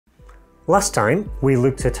Last time, we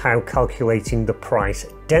looked at how calculating the price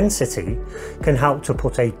density can help to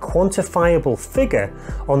put a quantifiable figure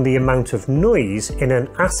on the amount of noise in an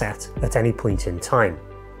asset at any point in time.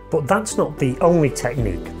 But that's not the only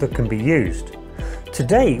technique that can be used.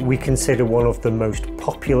 Today, we consider one of the most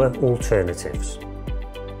popular alternatives.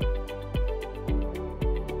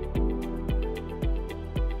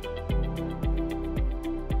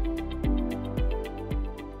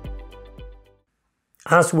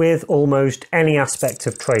 As with almost any aspect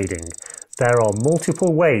of trading, there are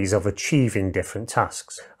multiple ways of achieving different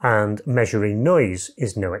tasks, and measuring noise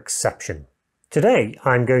is no exception. Today,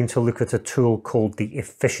 I'm going to look at a tool called the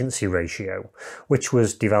Efficiency Ratio, which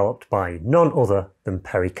was developed by none other than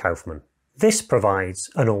Perry Kaufman. This provides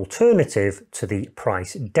an alternative to the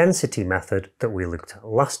price density method that we looked at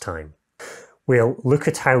last time. We'll look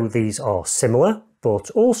at how these are similar, but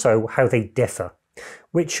also how they differ,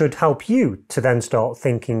 which should help you to then start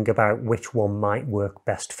thinking about which one might work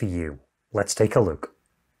best for you. Let's take a look.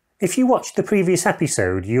 If you watched the previous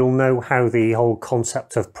episode, you'll know how the whole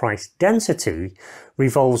concept of price density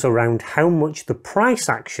revolves around how much the price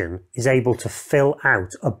action is able to fill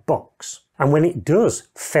out a box. And when it does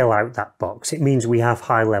fill out that box, it means we have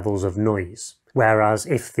high levels of noise. Whereas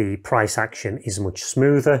if the price action is much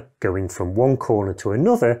smoother, going from one corner to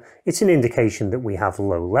another, it's an indication that we have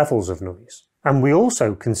low levels of noise. And we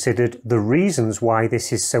also considered the reasons why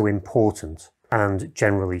this is so important. And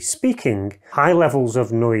generally speaking, high levels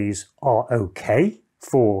of noise are okay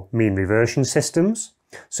for mean reversion systems,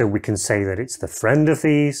 so we can say that it's the friend of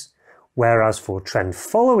these, whereas for trend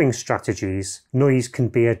following strategies, noise can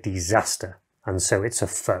be a disaster, and so it's a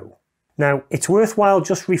foe. Now, it's worthwhile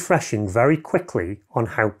just refreshing very quickly on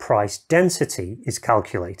how price density is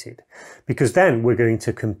calculated, because then we're going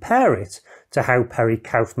to compare it to how Perry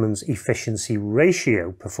Kaufman's efficiency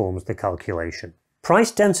ratio performs the calculation.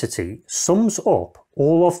 Price density sums up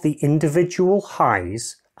all of the individual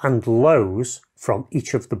highs and lows from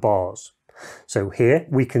each of the bars. So here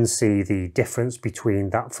we can see the difference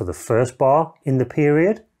between that for the first bar in the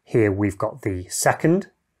period. Here we've got the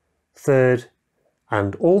second, third,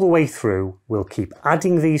 and all the way through we'll keep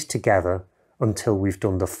adding these together until we've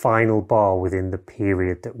done the final bar within the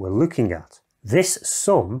period that we're looking at. This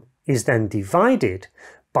sum is then divided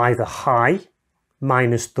by the high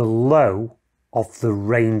minus the low of the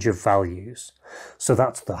range of values. So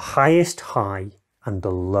that's the highest high and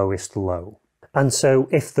the lowest low. And so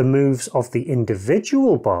if the moves of the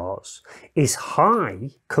individual bars is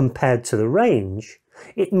high compared to the range,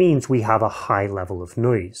 it means we have a high level of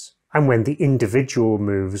noise. And when the individual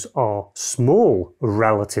moves are small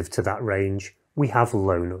relative to that range, we have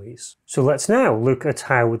low noise. So let's now look at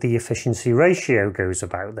how the efficiency ratio goes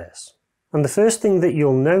about this. And the first thing that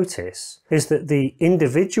you'll notice is that the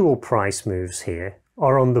individual price moves here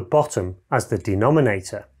are on the bottom as the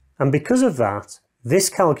denominator. And because of that, this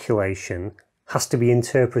calculation has to be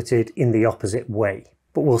interpreted in the opposite way.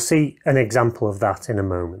 But we'll see an example of that in a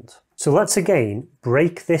moment. So let's again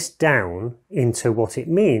break this down into what it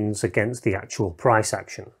means against the actual price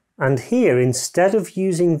action. And here, instead of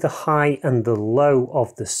using the high and the low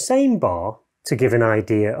of the same bar to give an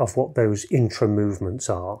idea of what those intra-movements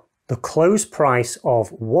are, the close price of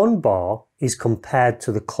one bar is compared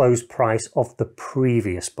to the close price of the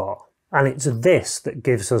previous bar. And it's this that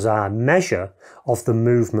gives us our measure of the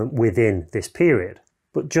movement within this period.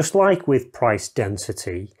 But just like with price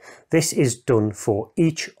density, this is done for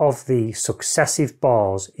each of the successive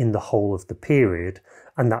bars in the whole of the period,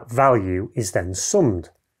 and that value is then summed.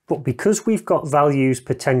 But because we've got values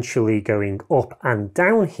potentially going up and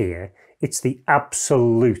down here, it's the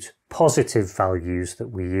absolute positive values that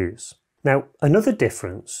we use. Now, another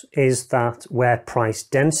difference is that where price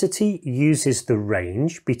density uses the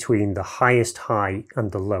range between the highest high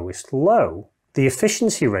and the lowest low, the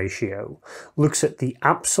efficiency ratio looks at the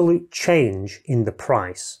absolute change in the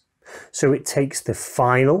price. So it takes the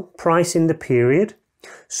final price in the period,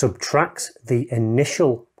 subtracts the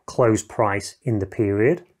initial close price in the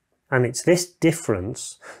period, and it's this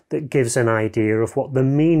difference that gives an idea of what the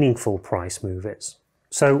meaningful price move is.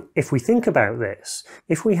 So if we think about this,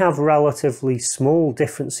 if we have relatively small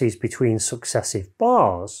differences between successive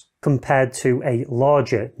bars compared to a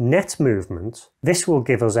larger net movement, this will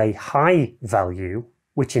give us a high value,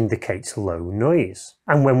 which indicates low noise.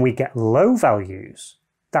 And when we get low values,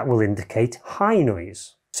 that will indicate high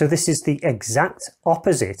noise. So this is the exact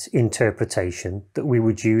opposite interpretation that we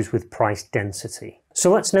would use with price density.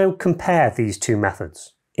 So let's now compare these two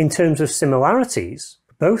methods. In terms of similarities,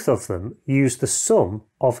 Both of them use the sum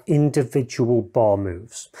of individual bar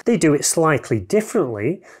moves. They do it slightly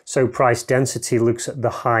differently, so price density looks at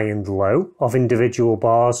the high and low of individual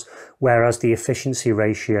bars, whereas the efficiency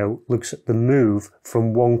ratio looks at the move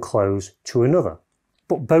from one close to another.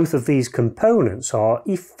 But both of these components are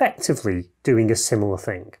effectively doing a similar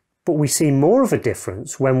thing. But we see more of a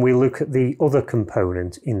difference when we look at the other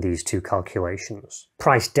component in these two calculations.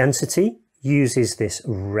 Price density uses this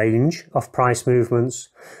range of price movements,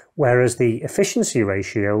 whereas the efficiency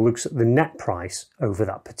ratio looks at the net price over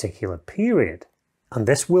that particular period. And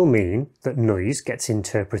this will mean that noise gets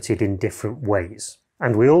interpreted in different ways.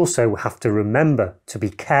 And we also have to remember to be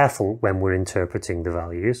careful when we're interpreting the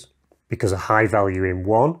values, because a high value in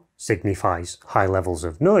one signifies high levels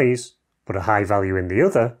of noise, but a high value in the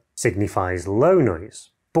other signifies low noise.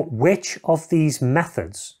 But which of these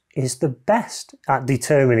methods is the best at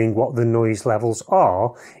determining what the noise levels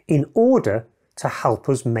are in order to help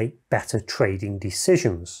us make better trading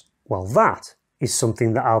decisions? Well, that is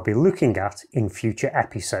something that I'll be looking at in future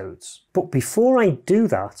episodes. But before I do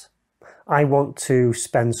that, I want to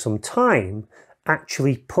spend some time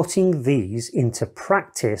actually putting these into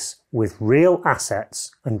practice with real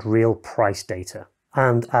assets and real price data.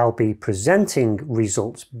 And I'll be presenting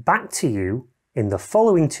results back to you in the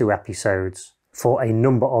following two episodes for a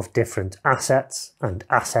number of different assets and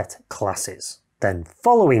asset classes. Then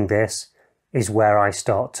following this is where I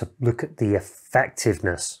start to look at the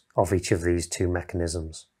effectiveness of each of these two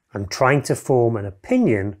mechanisms. I'm trying to form an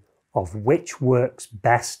opinion of which works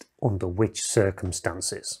best under which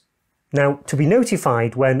circumstances. Now, to be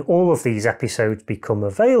notified when all of these episodes become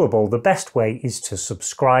available, the best way is to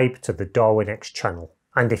subscribe to the Darwinex channel.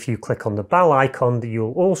 And if you click on the bell icon,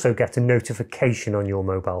 you'll also get a notification on your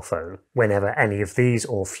mobile phone whenever any of these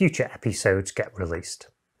or future episodes get released.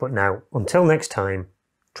 But now, until next time,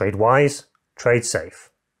 trade wise, trade safe.